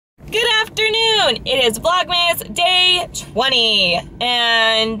afternoon! It is Vlogmas day 20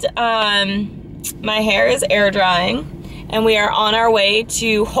 and my hair is air drying and we are on our way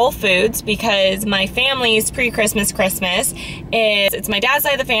to Whole Foods because my family's pre-Christmas it's my dad's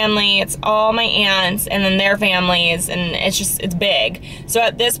side of the family, it's all my aunts and then their families, and it's big. So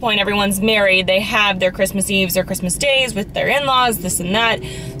at this point everyone's married, they have their Christmas Eves or Christmas days with their in-laws, this and that.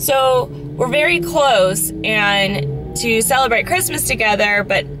 So we're very close, and to celebrate Christmas together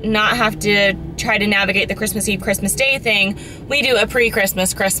but not have to try to navigate the Christmas Eve, Christmas Day thing, we do a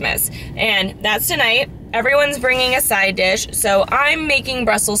pre-Christmas Christmas. And that's tonight. Everyone's bringing a side dish. So I'm making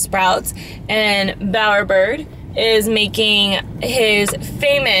Brussels sprouts and Bowerbird is making his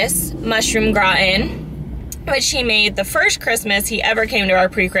famous mushroom gratin, which he made the first Christmas he ever came to our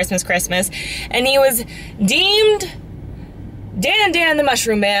pre-Christmas Christmas. And he was deemed Dan the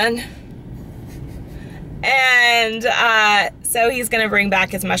Mushroom Man. And so he's gonna bring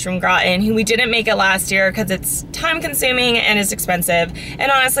back his mushroom gratin. We didn't make it last year because it's time consuming and it's expensive.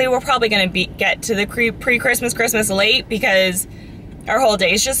 And honestly, we're probably gonna get to the pre-Christmas Christmas late because our whole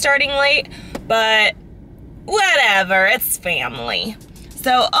day is just starting late, but whatever, it's family.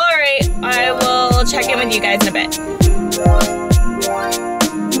 So, all right, I will check in with you guys in a bit.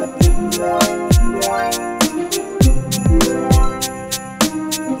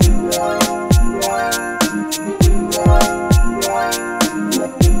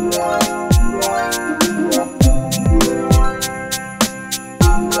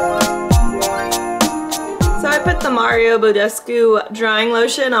 Mario Badescu drying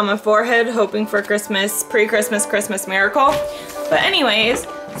lotion on my forehead, hoping for Christmas, pre-Christmas Christmas miracle. But anyways,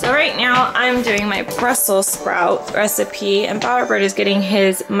 so right now I'm doing my Brussels sprout recipe, and Bowerbird is getting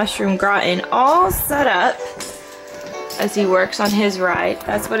his mushroom gratin all set up as he works on his ride.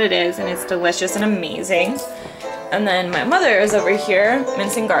 That's what it is, and it's delicious and amazing. And then my mother is over here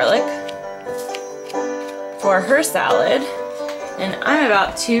mincing garlic for her salad, and I'm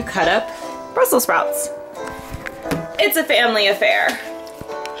about to cut up Brussels sprouts. It's a family affair.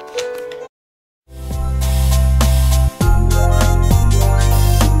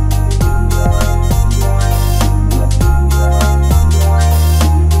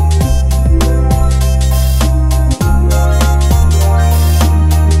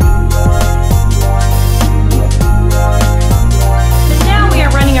 And now we are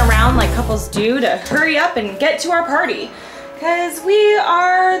running around like couples do to hurry up and get to our party, because we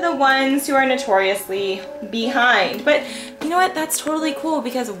are the ones who are notoriously behind. But you know what? That's totally cool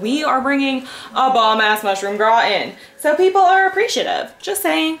because we are bringing a bomb-ass mushroom gratin. So people are appreciative. Just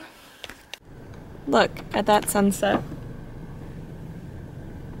saying. Look at that sunset.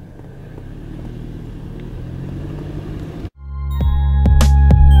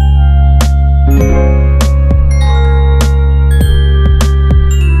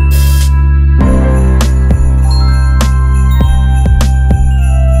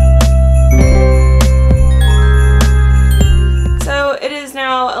 It is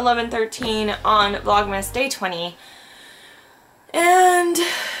now 11:13 on Vlogmas day 20, and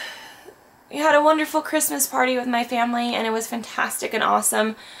we had a wonderful Christmas party with my family and it was fantastic and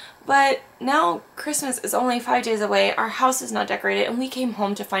awesome. But now Christmas is only 5 days away, our house is not decorated, and we came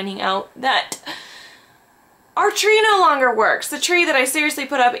home to finding out that our tree no longer works. The tree that I seriously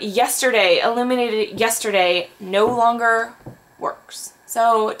put up yesterday, illuminated yesterday, no longer works.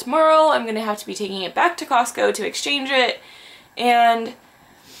 So tomorrow I'm gonna have to be taking it back to Costco to exchange it. And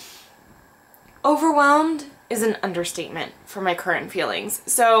overwhelmed is an understatement for my current feelings.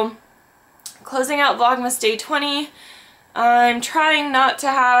 So closing out Vlogmas day 20, I'm trying not to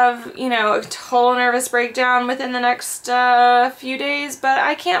have, you know, a total nervous breakdown within the next few days, but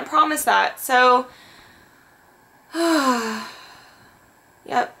I can't promise that. So,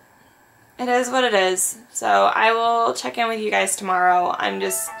 yep, it is what it is. So I will check in with you guys tomorrow.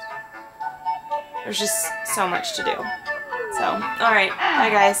 There's just so much to do. So, alright, bye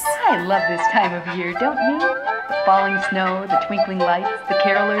guys. I love this time of year, don't you? The falling snow, the twinkling lights, the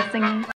carolers singing.